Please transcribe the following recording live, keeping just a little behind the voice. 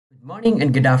Good morning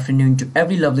and good afternoon to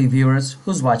every lovely viewers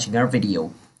who's watching our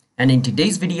video. And in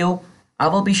today's video, I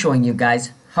will be showing you guys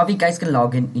how you guys can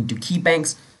log in into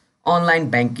KeyBank's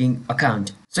online banking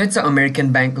account. So it's an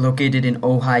American bank located in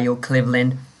Ohio,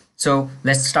 Cleveland. So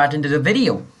let's start into the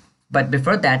video. But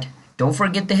before that, don't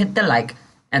forget to hit the like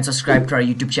and subscribe to our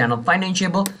YouTube channel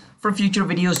Financeable for future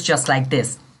videos just like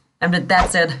this. And with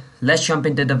that said, let's jump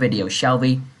into the video, shall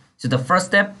we? So the first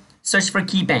step, search for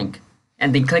KeyBank.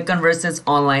 And then click on versus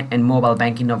online and mobile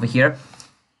banking over here.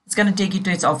 It's going to take you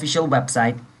to its official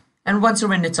website. And once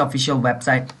you're in its official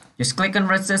website, just click on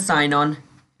versus sign on.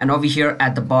 And over here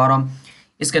at the bottom,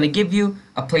 it's going to give you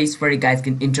a place where you guys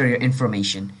can enter your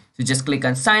information. So just click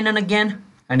on sign on again.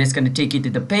 And it's going to take you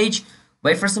to the page.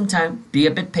 Wait for some time. Be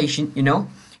a bit patient, you know.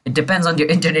 It depends on your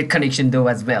internet connection though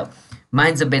as well.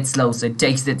 Mine's a bit slow, so it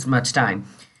takes this much time.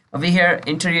 Over here,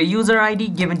 enter your user ID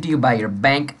given to you by your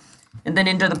bank. And then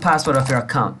enter the password of your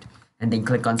account and then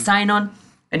click on sign on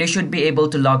and you should be able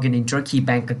to log in into your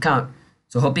KeyBank account.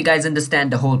 So hope you guys understand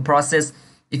the whole process.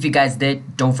 If you guys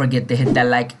did, don't forget to hit that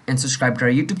like and subscribe to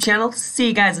our YouTube channel. See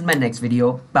you guys in my next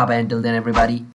video. Bye bye until then everybody.